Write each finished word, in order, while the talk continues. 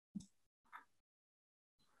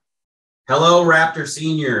Hello, Raptor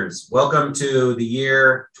seniors. Welcome to the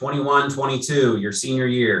year 21-22, your senior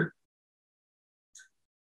year.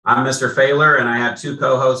 I'm Mr. Failer, and I have two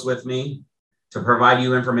co-hosts with me to provide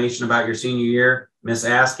you information about your senior year, Miss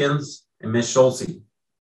Askins and Miss Schulze.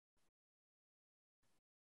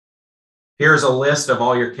 Here's a list of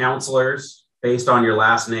all your counselors based on your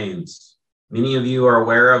last names. Many of you are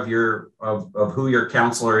aware of who your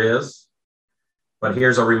counselor is, but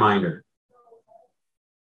here's a reminder.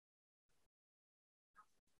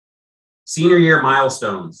 Senior year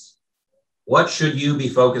milestones. What should you be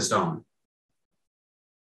focused on?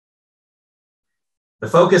 The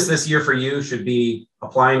focus this year for you should be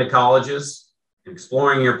applying to colleges,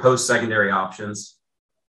 exploring your post-secondary options,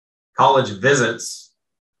 college visits,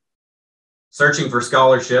 searching for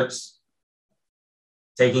scholarships,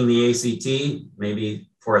 taking the ACT, maybe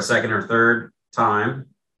for a second or third time,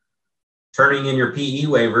 turning in your PE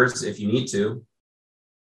waivers if you need to,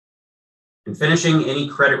 and finishing any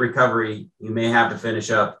credit recovery you may have to finish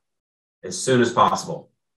up as soon as possible.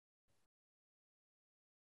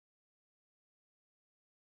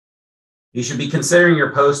 You should be considering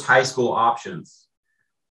your post-high school options: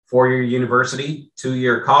 four-year university,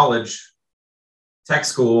 two-year college, tech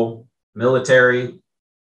school, military,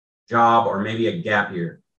 job, or maybe a gap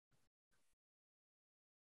year.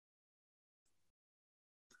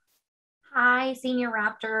 Hi, Senior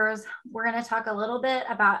Raptors. We're going to talk a little bit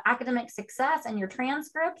about academic success and your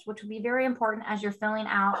transcript, which will be very important as you're filling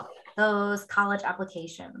out those college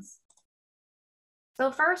applications.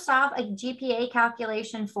 So first off, a GPA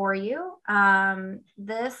calculation for you.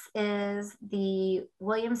 This is the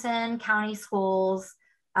Williamson County Schools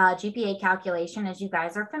GPA calculation. As you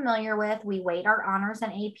guys are familiar with, we weight our honors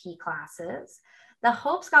and AP classes. The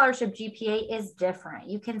Hope Scholarship GPA is different.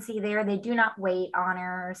 You can see there they do not weight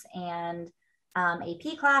honors and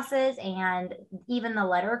AP classes, and even the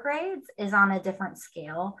letter grades is on a different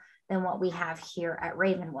scale than what we have here at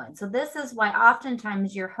Ravenwood. So this is why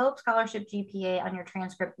oftentimes your Hope Scholarship GPA on your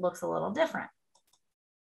transcript looks a little different.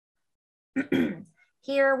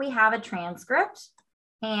 Here we have a transcript,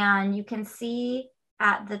 and you can see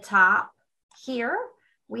at the top here,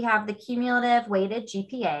 we have the cumulative weighted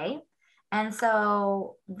GPA. And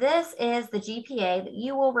so this is the GPA that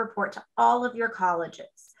you will report to all of your colleges.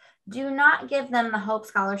 Do not give them the Hope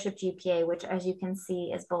Scholarship GPA, which as you can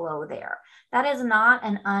see is below there. That is not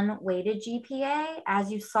an unweighted GPA. As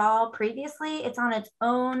you saw previously, it's on its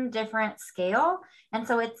own different scale. And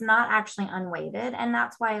so it's not actually unweighted. And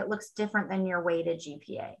that's why it looks different than your weighted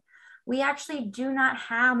GPA. We actually do not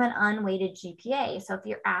have an unweighted GPA. So if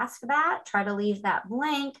you're asked that, try to leave that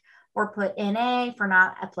blank or put NA for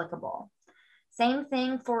not applicable. Same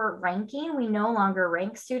thing for ranking. We no longer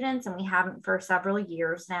rank students, and we haven't for several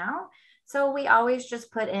years now. So we always just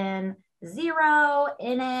put in 0,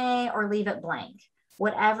 NA, or leave it blank,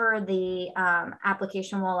 whatever the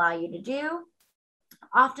application will allow you to do.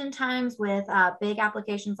 Oftentimes with big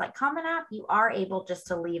applications like Common App, you are able just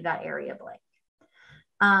to leave that area blank.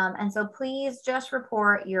 And so please just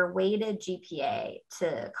report your weighted GPA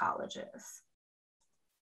to colleges.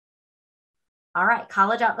 All right,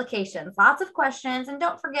 college applications, lots of questions. And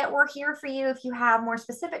don't forget, we're here for you if you have more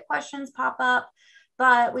specific questions pop up,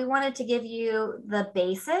 but we wanted to give you the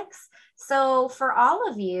basics. So for all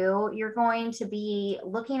of you, you're going to be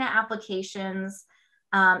looking at applications.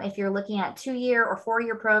 If you're looking at 2-year or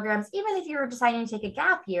 4-year programs, even if you're deciding to take a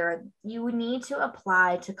gap year, you would need to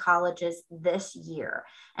apply to colleges this year.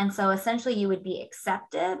 And so essentially you would be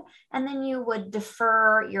accepted, and then you would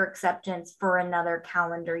defer your acceptance for another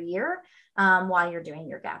calendar year while you're doing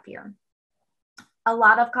your gap year. A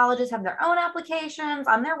lot of colleges have their own applications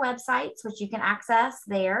on their websites, which you can access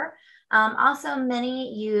there. Also,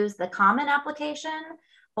 many use the Common application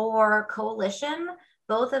or Coalition.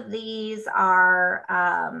 Both of these are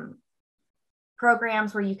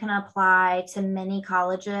programs where you can apply to many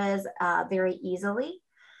colleges very easily.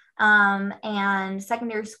 And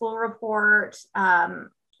Secondary School Report,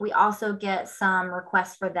 we also get some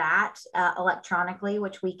requests for that electronically,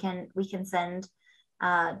 which we can send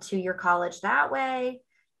to your college that way.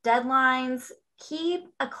 Deadlines, keep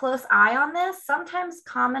a close eye on this. Sometimes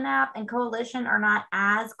Common App and Coalition are not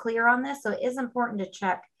as clear on this, so it is important to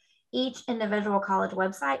check each individual college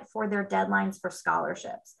website for their deadlines for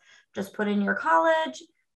scholarships. Just put in your college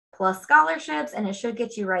plus scholarships, and it should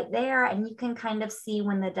get you right there, and you can kind of see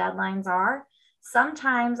when the deadlines are.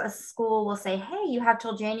 Sometimes a school will say, hey, you have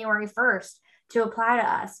till January 1st to apply to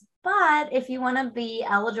us. But if you want to be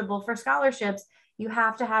eligible for scholarships, you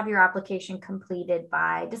have to have your application completed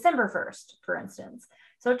by December 1st, for instance.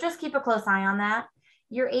 So just keep a close eye on that.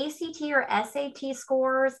 Your ACT or SAT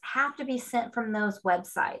scores have to be sent from those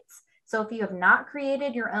websites. So if you have not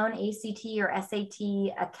created your own ACT or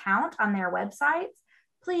SAT account on their websites,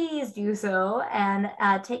 please do so and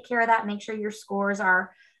take care of that. Make sure your scores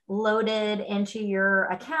are loaded into your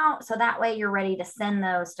account so that way you're ready to send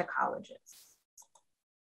those to colleges.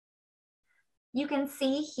 You can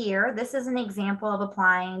see here, this is an example of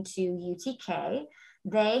applying to UTK.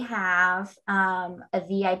 They have a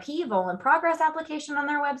VIP Vol in Progress application on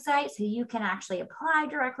their website, so you can actually apply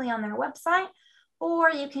directly on their website,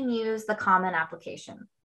 or you can use the Common application,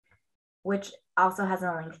 which also has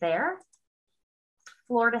a link there.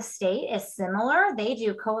 Florida State is similar. They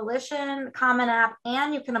do Coalition, Common App,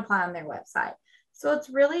 and you can apply on their website. So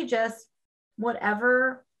it's really just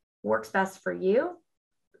whatever works best for you.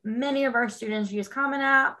 Many of our students use Common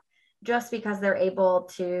App just because they're able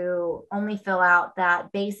to only fill out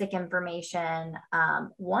that basic information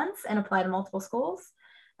once and apply to multiple schools,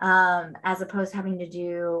 as opposed to having to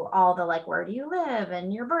do all the like, where do you live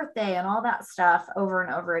and your birthday and all that stuff over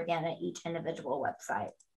and over again at each individual website.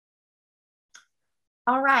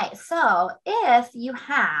 All right, so if you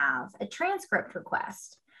have a transcript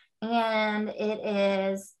request and it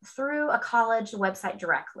is through a college website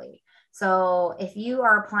directly, so if you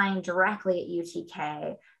are applying directly at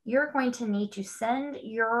UTK, you're going to need to send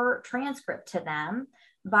your transcript to them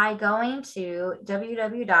by going to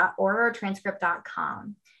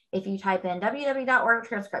www.ordertranscript.com. If you type in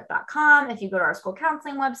www.ordertranscript.com, if you go to our school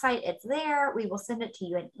counseling website, it's there. We will send it to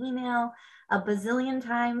you in email a bazillion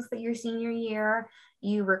times that your senior year.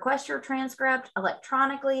 You request your transcript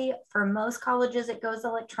electronically. For most colleges, it goes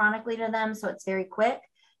electronically to them, so it's very quick.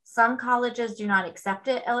 Some colleges do not accept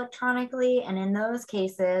it electronically, and in those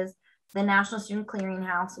cases, the National Student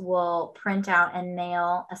Clearinghouse will print out and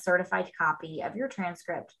mail a certified copy of your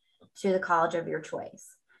transcript to the college of your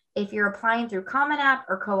choice. If you're applying through Common App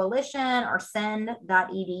or Coalition or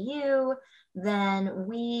send.edu, then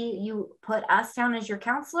you put us down as your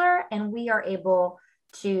counselor and we are able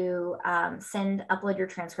to upload your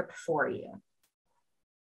transcript for you.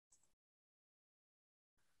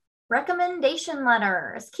 Recommendation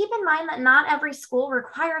letters. Keep in mind that not every school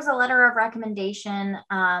requires a letter of recommendation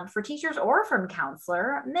for teachers or from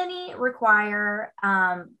counselor. Many require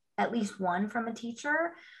at least one from a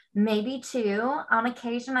teacher, maybe two. On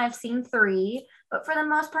occasion, I've seen three, but for the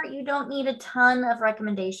most part, you don't need a ton of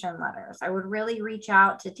recommendation letters. I would really reach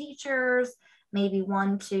out to teachers, maybe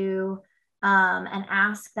one, two, and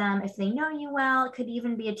ask them if they know you well. It could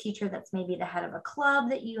even be a teacher that's maybe the head of a club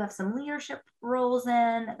that you have some leadership roles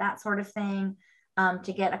in, that sort of thing,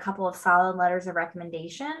 to get a couple of solid letters of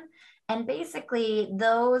recommendation. And basically,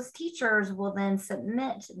 those teachers will then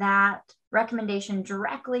submit that recommendation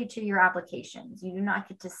directly to your applications. You do not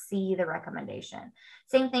get to see the recommendation.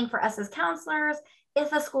 Same thing for us as counselors.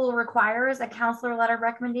 If a school requires a counselor letter of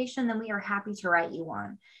recommendation, then we are happy to write you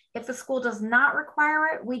one. If the school does not require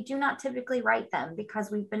it, we do not typically write them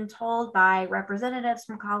because we've been told by representatives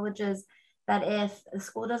from colleges that if the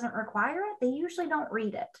school doesn't require it, they usually don't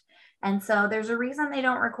read it. And so there's a reason they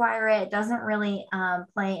don't require it. It doesn't really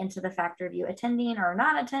play into the factor of you attending or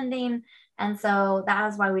not attending. And so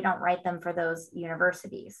that is why we don't write them for those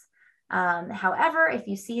universities. However, if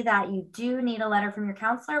you see that you do need a letter from your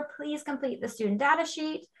counselor, please complete the student data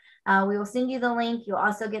sheet. We will send you the link. You'll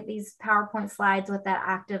also get these PowerPoint slides with that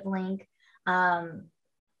active link.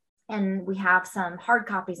 And we have some hard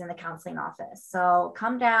copies in the counseling office. So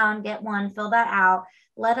come down, get one, fill that out.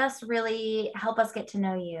 Let us really help us get to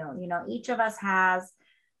know you. You know, each of us has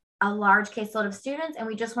a large caseload of students, and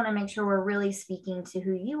we just want to make sure we're really speaking to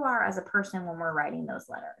who you are as a person when we're writing those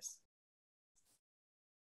letters.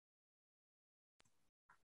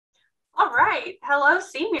 All right. Hello,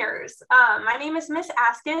 seniors. My name is Miss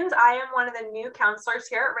Askins. I am one of the new counselors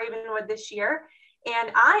here at Ravenwood this year.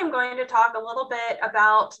 And I am going to talk a little bit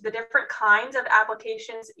about the different kinds of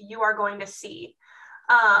applications you are going to see.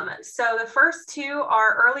 So the first two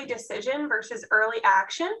are early decision versus early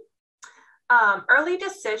action. Early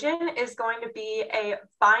decision is going to be a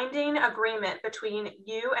binding agreement between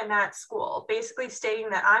you and that school, basically stating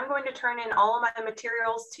that I'm going to turn in all of my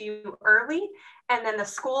materials to you early, and then the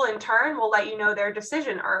school in turn will let you know their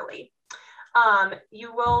decision early.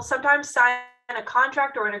 You will sometimes sign a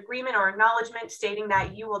contract or an agreement or acknowledgement stating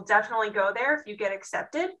that you will definitely go there if you get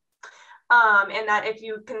accepted, and that if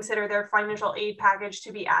you consider their financial aid package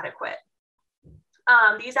to be adequate.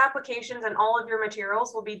 These applications and all of your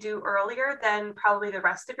materials will be due earlier than probably the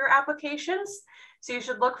rest of your applications. So you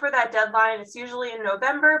should look for that deadline. It's usually in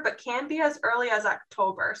November, but can be as early as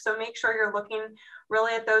October. So make sure you're looking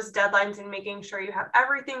really at those deadlines and making sure you have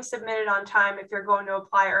everything submitted on time if you're going to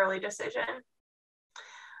apply early decision.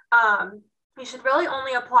 You should really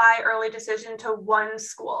only apply early decision to one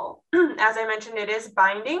school. As I mentioned, it is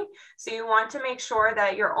binding. So you want to make sure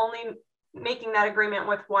that you're only making that agreement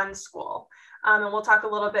with one school. And we'll talk a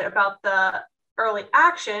little bit about the early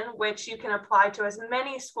action, which you can apply to as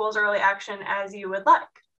many schools early action as you would like.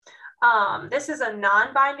 This is a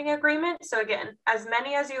non-binding agreement. So again, as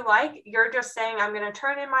many as you like, you're just saying, I'm going to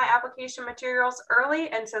turn in my application materials early.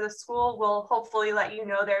 And so the school will hopefully let you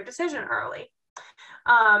know their decision early.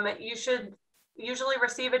 You should usually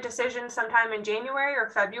receive a decision sometime in January or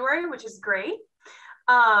February, which is great.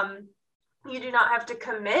 You do not have to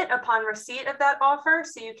commit upon receipt of that offer.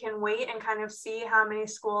 So you can wait and kind of see how many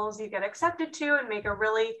schools you get accepted to and make a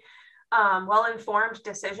really well-informed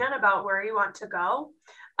decision about where you want to go.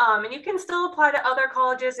 And you can still apply to other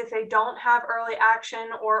colleges if they don't have early action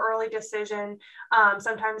or early decision.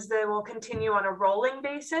 Sometimes they will continue on a rolling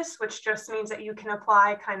basis, which just means that you can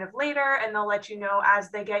apply kind of later and they'll let you know as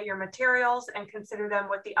they get your materials and consider them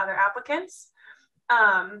with the other applicants.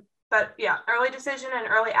 But yeah, early decision and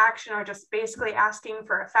early action are just basically asking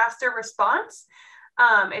for a faster response.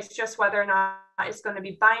 It's just whether or not it's going to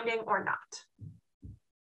be binding or not.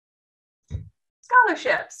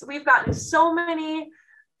 Scholarships. We've gotten so many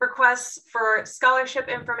requests for scholarship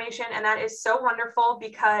information, and that is so wonderful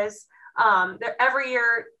because every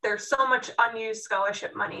year there's so much unused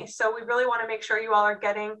scholarship money. So we really want to make sure you all are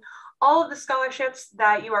getting all of the scholarships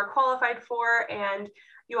that you are qualified for, and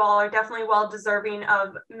you all are definitely well deserving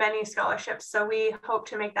of many scholarships. So we hope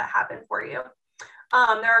to make that happen for you.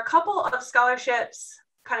 There are a couple of scholarships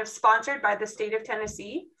kind of sponsored by the state of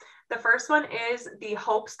Tennessee. The first one is the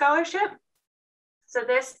Hope Scholarship. So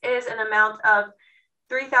this is an amount of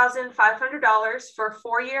 $3,500 for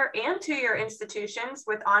 4-year and 2-year institutions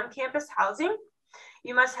with on-campus housing.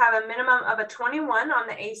 You must have a minimum of a 21 on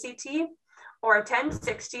the ACT or a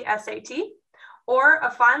 1060 SAT or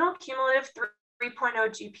a final cumulative 3.0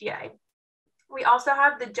 GPA. We also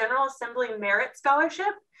have the General Assembly Merit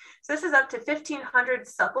Scholarship. So this is up to $1,500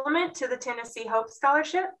 supplement to the Tennessee Hope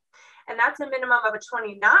Scholarship. And that's a minimum of a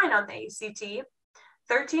 29 on the ACT,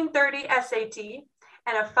 1330 SAT,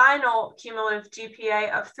 and a final cumulative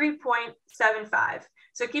GPA of 3.75.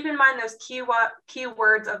 So keep in mind those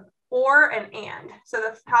keywords of or and. So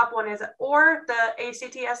the top one is or the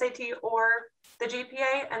ACT, SAT, or the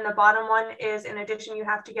GPA, and the bottom one is in addition, you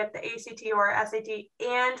have to get the ACT or SAT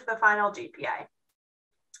and the final GPA.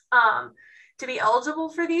 To be eligible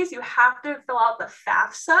for these, you have to fill out the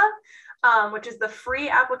FAFSA, which is the free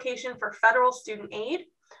application for federal student aid,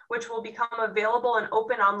 which will become available and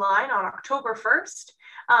open online on October 1st.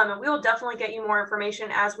 And we will definitely get you more information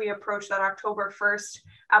as we approach that October 1st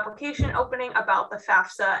application opening about the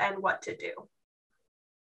FAFSA and what to do.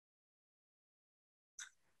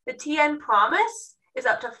 The TN Promise is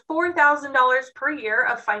up to $4,000 per year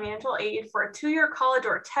of financial aid for a 2-year college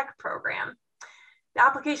or tech program. The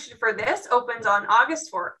application for this opens on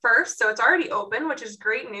August 1st, so it's already open, which is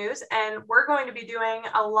great news. And we're going to be doing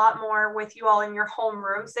a lot more with you all in your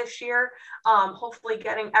homerooms this year, hopefully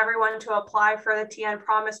getting everyone to apply for the TN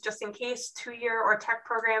Promise just in case 2-year or tech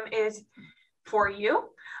program is for you.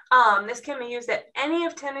 This can be used at any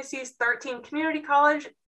of Tennessee's 13 community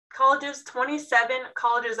colleges, 27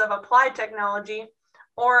 colleges of applied technology,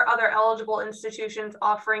 or other eligible institutions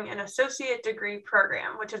offering an associate degree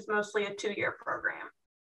program, which is mostly a 2-year program.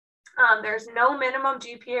 There's no minimum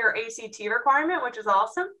GPA or ACT requirement, which is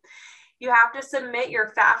awesome. You have to submit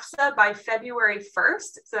your FAFSA by February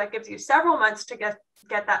 1st. So that gives you several months to get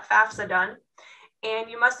that FAFSA done. And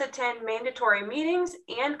you must attend mandatory meetings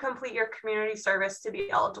and complete your community service to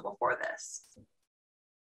be eligible for this.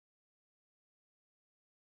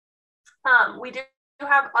 We do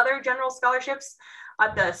have other general scholarships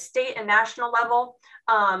at the state and national level.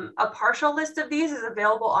 A partial list of these is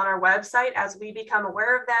available on our website as we become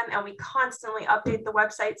aware of them, and we constantly update the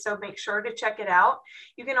website, so make sure to check it out.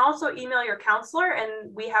 You can also email your counselor,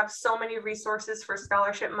 and we have so many resources for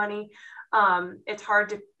scholarship money. It's hard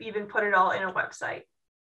to even put it all in a website.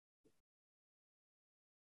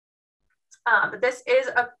 But this is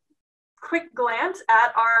a quick glance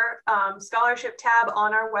at our scholarship tab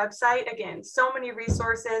on our website. Again, so many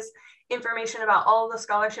resources, information about all the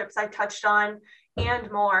scholarships I touched on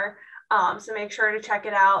and more. So make sure to check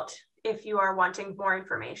it out if you are wanting more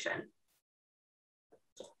information.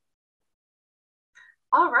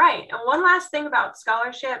 All right, and one last thing about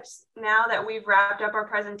scholarships, now that we've wrapped up our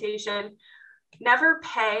presentation, never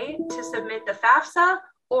pay to submit the FAFSA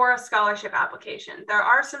or a scholarship application. There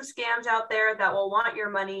are some scams out there that will want your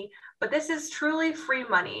money, but this is truly free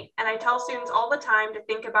money. And I tell students all the time to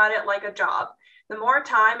think about it like a job. The more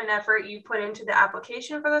time and effort you put into the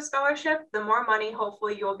application for the scholarship, the more money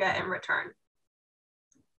hopefully you'll get in return.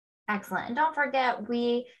 Excellent. And don't forget,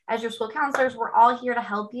 we, as your school counselors, we're all here to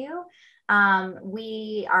help you.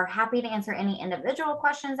 We are happy to answer any individual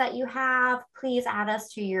questions that you have. Please add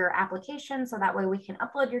us to your application so that way we can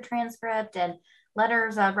upload your transcript and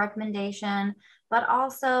letters of recommendation, but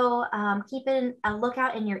also keep a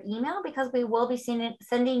lookout in your email, because we will be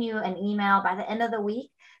sending you an email by the end of the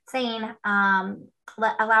week saying,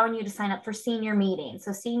 allowing you to sign up for senior meetings.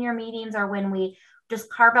 So senior meetings are when we just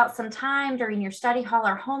carve out some time during your study hall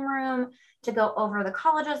or homeroom to go over the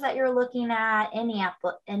colleges that you're looking at, any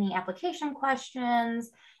application questions,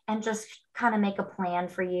 and just kind of make a plan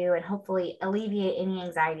for you and hopefully alleviate any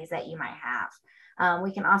anxieties that you might have.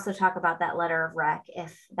 We can also talk about that letter of rec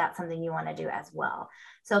if that's something you want to do as well.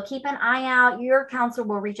 So keep an eye out. Your counselor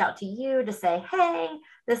will reach out to you to say, hey,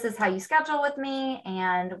 this is how you schedule with me.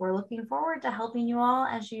 And we're looking forward to helping you all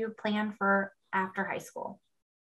as you plan for after high school.